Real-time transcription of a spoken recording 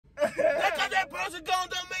nigga gone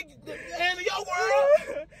don't make the hand of your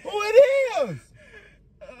world. Who it is?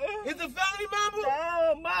 It's a family member?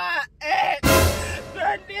 Oh, my ex. The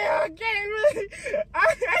nigga can't really.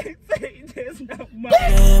 I can't say this no more.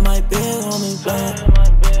 Man, my big homie block.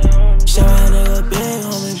 Show a nigga big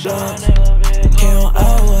homie block. Came on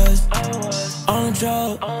hours. On the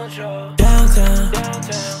drug. Downtown.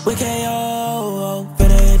 We KO.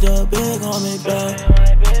 Finna hit the big homie block.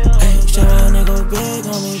 Hey, show a nigga big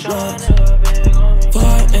homie block.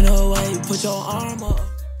 Far in the way, put your arm up.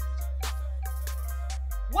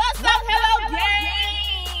 What's up, hello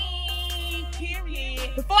gang?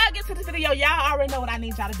 Period. Before I get to this video, y'all already know what I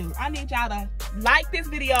need y'all to do. I need y'all to like this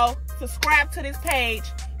video, subscribe to this page,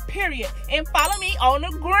 period, and follow me on the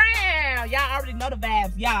gram. Y'all already know the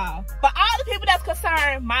vibes, y'all. For all the people that's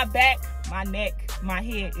concerned, my back, my neck, my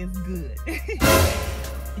head is good.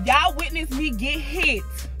 Y'all witnessed me get hit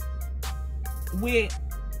with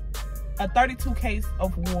a 32 case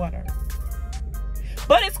of water.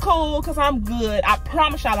 But it's cool because I'm good. I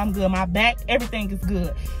promise y'all I'm good. My back, everything is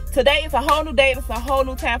good. Today is a whole new day. It's a whole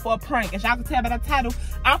new time for a prank. As y'all can tell by the title,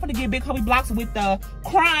 I'm finna get Big Homie Blocks with the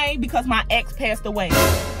crying because my ex passed away.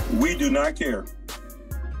 We do not care.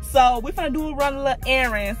 So we finna run a little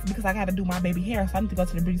errands because I gotta do my baby hair. So I need to go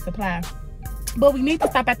to the beauty supply. But we need to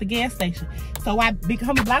stop at the gas station. So while Big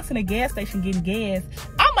Homie Blocks in the gas station getting gas,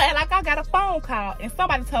 I'ma act like I got a phone call and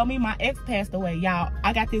somebody told me my ex passed away. Y'all,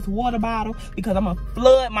 I got this water bottle because I'm gonna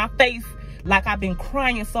flood my face like I've been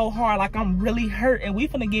crying so hard, like I'm really hurt. And we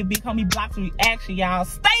finna get Big Homie Blocks reaction, y'all.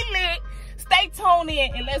 Stay lit, stay tuned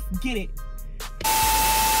in, and let's get it.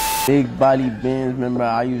 Big body Benz, remember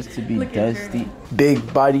I used to be dusty.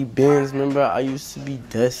 Big body Benz, remember I used to be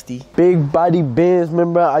dusty. Big body Benz,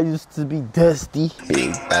 remember I used to be dusty.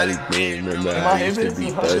 Big body Benz, remember I used to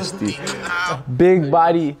be dusty. Big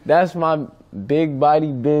body, that's my big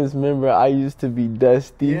body Benz, remember I used to be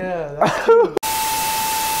dusty. Yeah, that's true.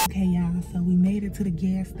 Okay, y'all, so we made it to the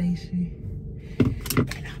gas station.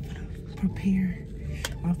 And I'm gonna prepare.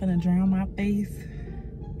 I'm finna drown my face.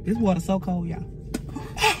 This water's so cold, y'all.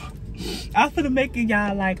 I'm finna make it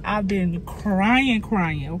y'all like I've been crying,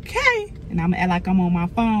 okay? And I'm gonna act like I'm on my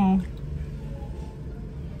phone.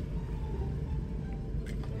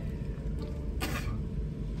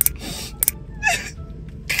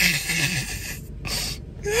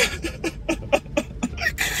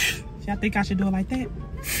 Y'all think I should do it like that?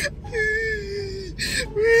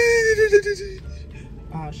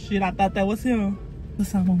 Oh shit, I thought that was him. Put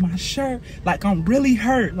something on my shirt, like I'm really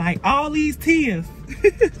hurt, like all these tears.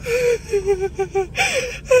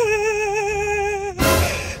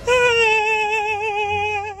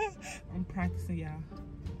 I'm practicing, y'all.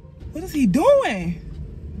 What is he doing?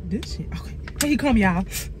 This shit. Okay. Here he come, y'all.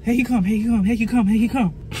 Here he come, here he come, here he come, here he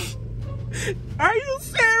come. Are you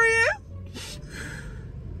serious?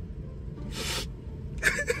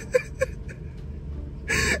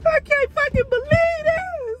 I can't fucking believe this.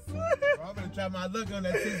 I'm gonna try my luck on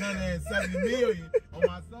that 670 million on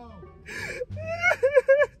my soul.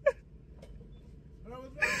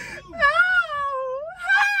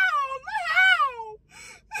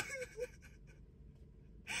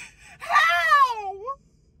 How?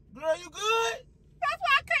 Girl, you good? That's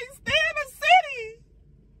why I can't stay in the city.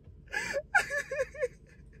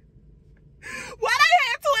 Why they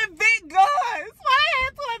had to invent guns? Why they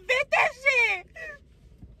had to invent that shit?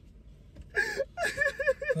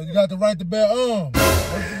 So you got the right to bear arms.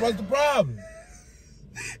 What's the problem?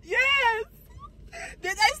 Yes.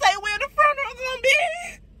 Did they say where the funeral gonna be?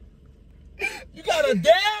 You got a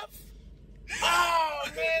death? Oh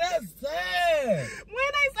man, that's sad.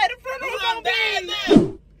 When they say the funeral gonna dead be?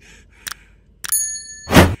 now.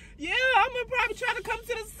 Yeah, I'm gonna probably try to come to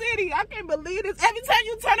the city. I can't believe this. Every time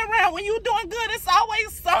you turn around when you doing good, it's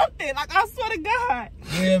always something. Like, I swear to God.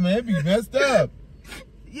 Yeah, man, it be messed up.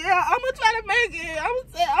 Yeah, I'm gonna try to make it. I'm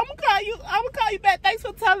gonna call you back. Thanks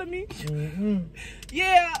for telling me.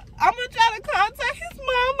 Yeah, I'm gonna try to contact his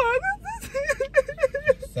mama.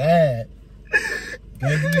 Sad.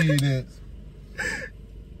 Can't believe this.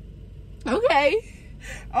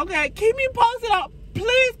 Okay, keep me posted on.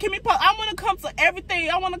 Please keep me posted. I want to come to everything.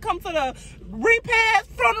 I want to come to the repast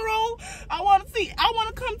funeral. I want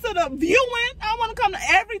to come to the viewing. I want to come to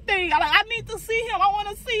everything. I need to see him. I want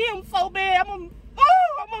to see him so bad. I'm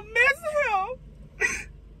gonna miss him.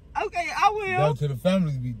 Okay, I will. Go to the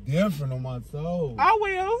family be different on my soul. I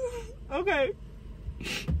will. Okay.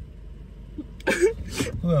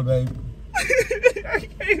 Come on, baby. I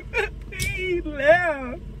can't believe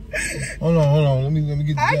love. Hold on. Let me get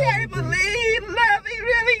you. I can't believe love. He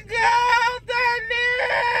really gone, Daniel.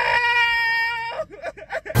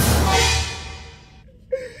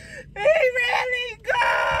 He really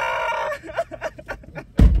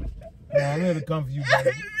here to come for you, baby.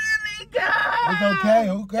 Really gone. It's okay,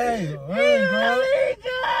 okay. Hey, girl. Really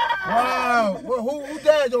gone. Wow. Who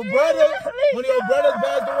died? Your brother? One of your brothers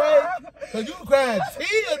passed away? Because you crying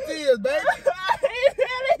tears, baby.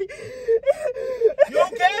 You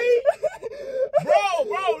okay? Bro,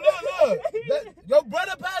 look. Your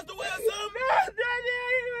brother passed away or something?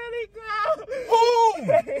 Who?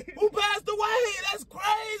 Who passed away? That's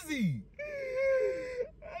crazy.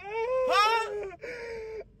 Huh?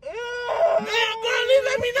 Man, girl,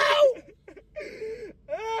 let me know.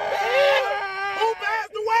 Man, who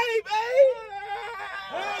passed away, babe?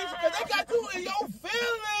 Hey, they got you in your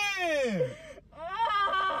feelings.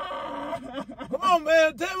 Come on,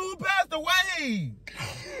 man. Tell me who passed away.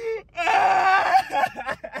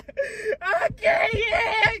 I can't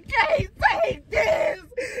take this.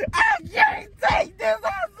 I can't take this.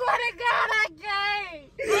 I swear to God, I can't.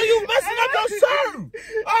 Girl, you messing up your shirt.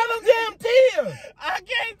 All them damn tears. I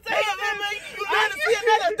can't take this. Man, you gotta see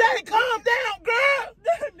another day. Calm down, girl.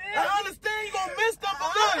 I understand you gonna miss them, but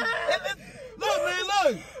look, man,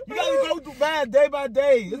 look. You gotta go through bad day by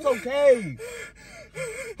day. It's okay.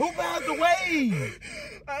 Who passed away?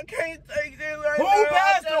 I can't take this right Who now.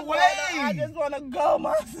 passed away? I just want to go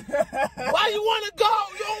myself. Why you want to go?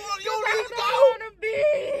 You don't need to I go. want to be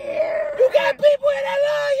here. You got people in that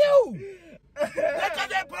love you. That's because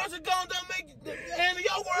that person gone don't make the end of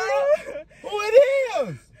your world. Who it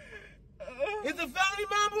is? It's a family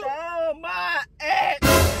member? Oh, my ex.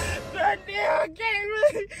 I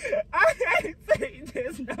can't take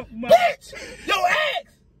this no more. Bitch! Your ex!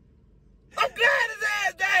 I'm glad his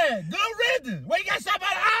ass died. Good riddance. Where you got shot by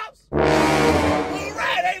the house? All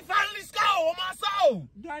right, they finally scored on my soul.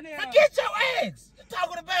 Forget your ex. You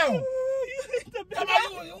talking about? Who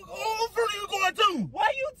funeral you going to? Why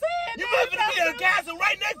you saying You that? must be in a castle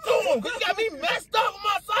right next to him, because you got me messed up with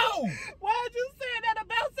my soul. Why'd you say that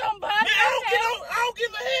about somebody? Man, I don't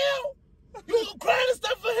give a hell. You crying and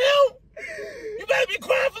stuff for him? You better be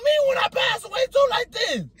crying for me when I pass away too like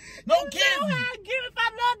this. No kidding. You know how I give if I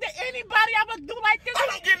loved anybody, I would do like this. I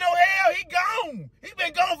don't get no hell. He gone. He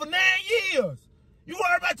been gone for 9 years. You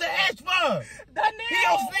worry about your ex for? He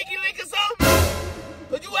your sneaky link or something?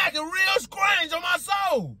 But you acting real strange on my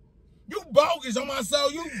soul. You bogus on my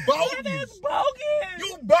soul. You bogus. That is bogus.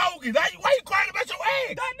 You bogus. Why you crying about your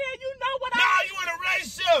ex? Donnell, you know what Nah, you in a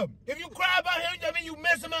relationship. If you cry about him, that mean you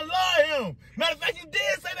miss him and love him. Matter of fact, you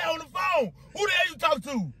did say that on the phone. Who the hell you talk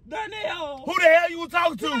to? Donnell. Who the hell you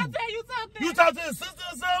talk to? Can I tell you something? You talk to his sister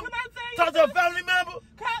or something? Can I tell you Talk to a family member?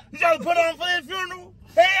 You trying to put on for his funeral?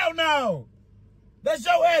 Hell no. That's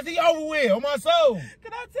your ass. He over with on my soul.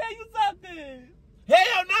 Can I tell you something?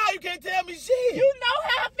 Hell no, you can't tell me shit. You know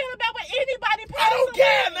how I feel about when anybody passes I don't away.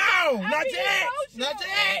 care now. Not your ex. emotional. Not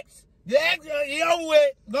your ex. Your ex, he over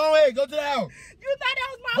with. Go ahead. Go to the house. You thought that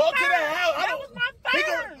was my Go first. to the house. That was my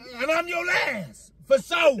first. And I'm your last. For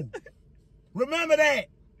sure. Remember that.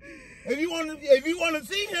 If you want to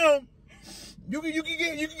see him, you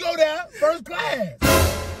can go there first class.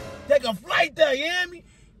 Take a flight there, you hear me?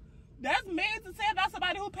 That's mean to say about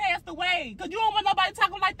somebody who passed away. Because you don't want nobody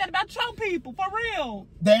talking like that about your people, for real.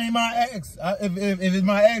 That ain't my ex. If it's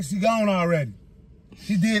my ex, she gone already.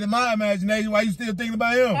 She did in my imagination. Why you still thinking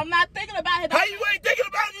about him? I'm not thinking about it. How you ain't thinking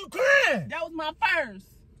about you crying? That was my first.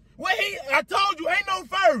 Well, I told you, ain't no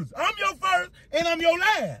first. I'm your first, and I'm your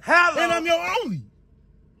last. Hello. And I'm your only.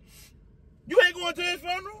 You ain't going to his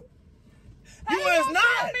funeral? You is not.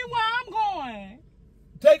 Tell me where I'm going.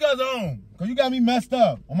 Take us home, because you got me messed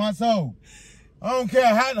up on my soul. I don't care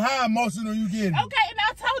how emotional you get. Okay, and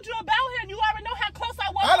I told you about him. You already know how close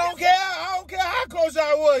I was. I don't care. I don't care how close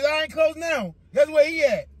I was. I ain't close now. That's where he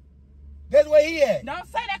at. That's where he at. Don't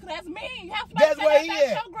say that, because that's mean. You have to That's say where that he about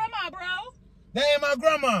at. your grandma, bro. That ain't my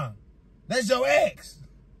grandma. That's your ex.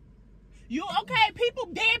 You okay?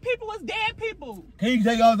 Dead people is dead people. Can you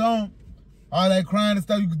take us home? All that crying and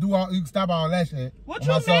stuff, you can stop all that shit. What on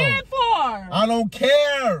you my soul. mad for? I don't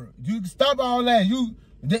care. You can stop all that.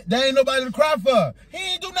 There ain't nobody to cry for. He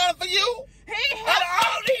ain't do nothing for you. Out of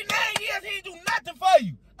all these 9 years, he ain't do nothing for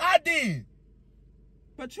you. I did.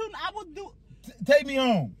 But I would do. Take me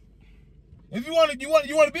home. If you want to be with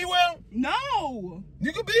him? No.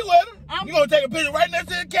 You can be with him. You gonna take a picture right next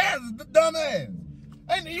to the casket, dumbass.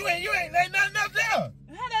 Ain't nothing else there.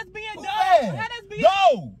 How that's being done? Bad. How that's being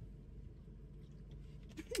No.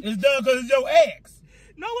 It's done because it's your ex.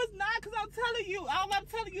 No, it's not, because I'm telling you. All I'm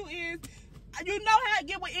telling you is, you know how I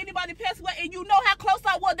get with anybody passed away, and you know how close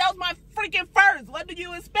I was. That was my freaking first. What do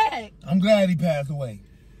you expect? I'm glad he passed away.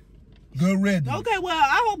 Good riddance. Okay, well,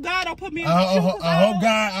 I hope God don't put me in the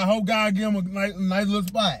I hope God give him a nice little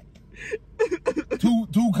spot.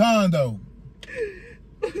 two condo.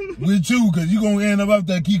 With you, because you going to end up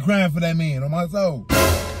there keep crying for that man on my soul.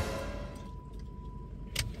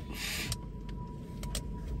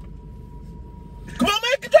 Come on,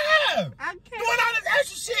 man, get down. I can't. Doing all this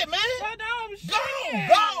extra shit, man. But no, I'm shaking.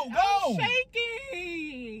 Go. I'm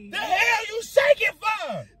shaking. The hell you shaking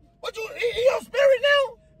for? What you, in your spirit now?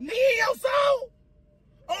 In your soul?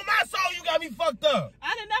 On my soul, you got me fucked up.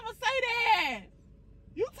 I didn't never say that.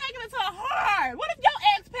 You taking it to a heart. What if your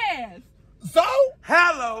ex passed? So?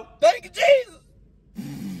 Hello. Thank you, Jesus.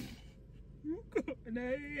 You going to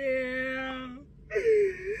hell.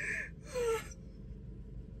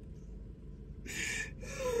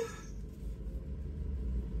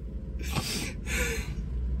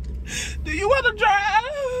 Do you want to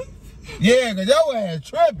drive? Yeah, because your ass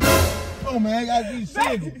tripping. Oh, man, I got these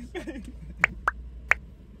singles.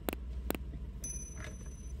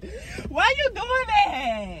 Why you doing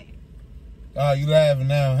that? Oh, you laughing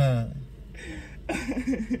now, huh?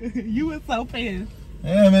 You was so pissed.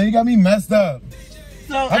 Yeah, man, you got me messed up.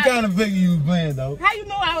 So I kind of figured you was playing, though. How you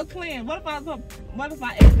know I was playing? What if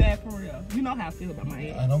my ex died for real? You know how I feel about my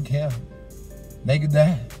ex. I don't care. They could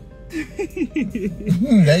die. they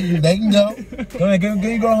can go. Can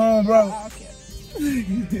you go home, bro? Okay.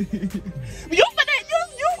 You mad.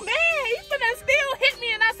 You finna still hit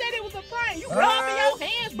me and I said it was a prank. You rubbing your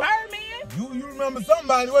hands, Birdman. You remember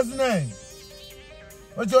somebody. What's his name?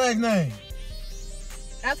 What's your ex name?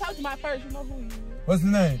 I told you my first. You know who he is. What's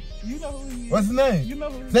his name? You know who he is. What's his name? You know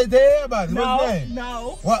who he is. Say everybody. No, what's his name?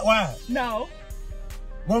 no. What? Why? No.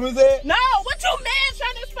 What was it? No. What you man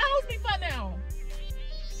trying to expose me for now?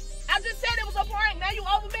 I just said it was a prank. Now you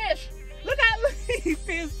overmesh. Look how he's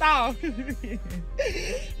pissed off.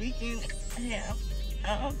 We can have.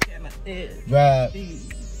 Oh, can I? Drive.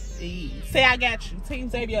 Say I got you. Team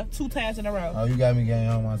Xavier 2 times in a row. Oh, you got me getting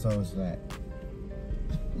on my soul slack.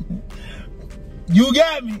 You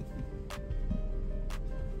got me.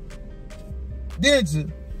 Did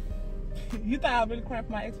you? You thought I really crying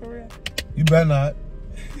for my ex for real? You better not.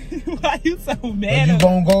 Why you so But mad? you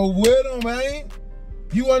gonna go with him, man.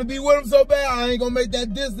 You wanna be with him so bad, I ain't gonna make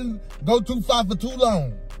that distance go too far for too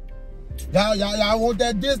long. Y'all want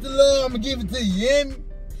that distant love? I'm gonna give it to you, you hear me?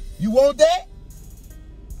 You want that?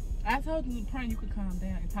 I told you the prank you could calm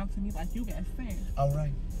down and talk to me like you got sense. All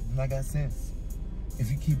right, and I got sense.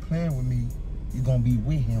 If you keep playing with me, you're gonna be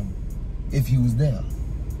with him if he was there.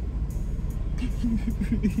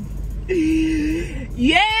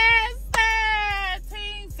 Yes, sir!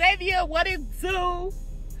 Team Xavier, what it do?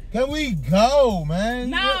 Can we go, man?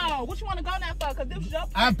 No, what you want to go now for? Because this was your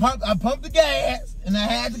I pumped the gas, and I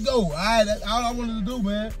had to go. All right, that's all I wanted to do,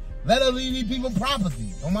 man. Let her leave these people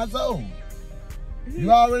property on my soul.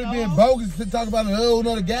 You already been bogus to talk about a whole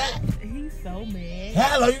nother guy. He's so mad.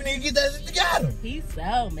 Hello, you need to get that shit together. He's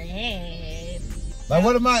so mad. Like,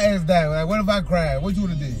 what if my ex died? Like, what if I cried? What you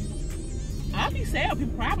would have did? I'll be sad.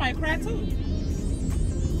 People cry. I might cry too.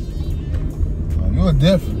 Oh, you were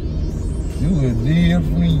different. You were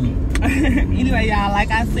different. Anyway, y'all, like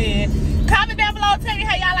I said, comment down below. Tell me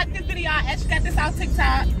how y'all like this video. I actually got this on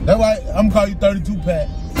TikTok. That's why I'm gonna call you 32 pack.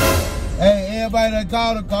 Hey, everybody that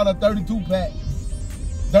call her 32 pack.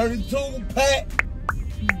 32 pack.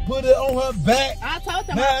 Put it on her back. I told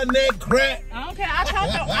them. Now neck crack. I don't care.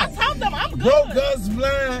 I told them I'm good. Broke us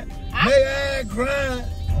blind. They ass crying.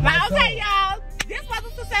 Like, okay, y'all. This was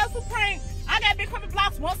a successful prank. I got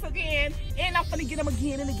BIGHOMIEBLOCKS once again, and I'm finna get them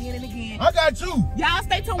again and again and again. I got you. Y'all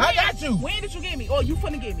stay tuned. I got you. When did you get me? Or you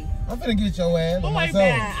finna get me? I'm finna get your ass. Don't worry about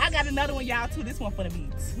it. I got another one, y'all, too. This one finna be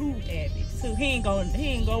too epic. So he ain't gonna.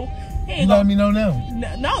 You let me know now.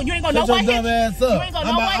 No, you ain't gonna know what hit. Ass up. You ain't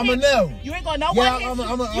gonna know what hit. Know. You ain't gonna know what hit. You don't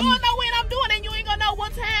know when I'm doing it. You ain't gonna know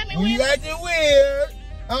what time and when you acting weird,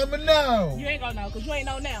 I'ma know. You ain't gonna know, cause you ain't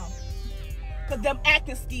know now. Cause them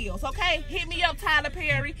acting skills, okay? Hit me up, Tyler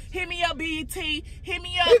Perry. Hit me up, BET. Hit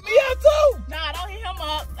me up. Hit me up too. Nah, don't hit him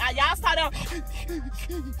up. Y'all saw that.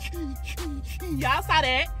 Y'all saw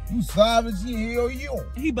that. You savage, you.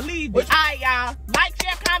 He believed it. All right, y'all. Like,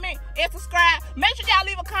 share, comment, and subscribe. Make sure y'all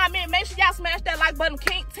leave a comment. Make sure y'all smash that like button.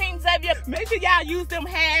 Team Xavier. Make sure y'all use them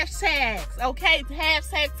hashtags, okay?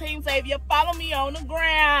 Hashtag Team Xavier. Follow me on the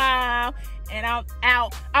ground. And I'm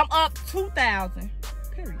out. I'm up 2,000.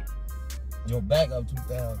 Period. Your back up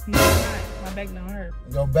 2,000. No, my back don't hurt.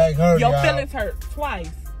 Your back hurt, Your feelings hurt twice.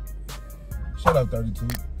 Shut up, 32.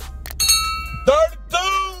 32!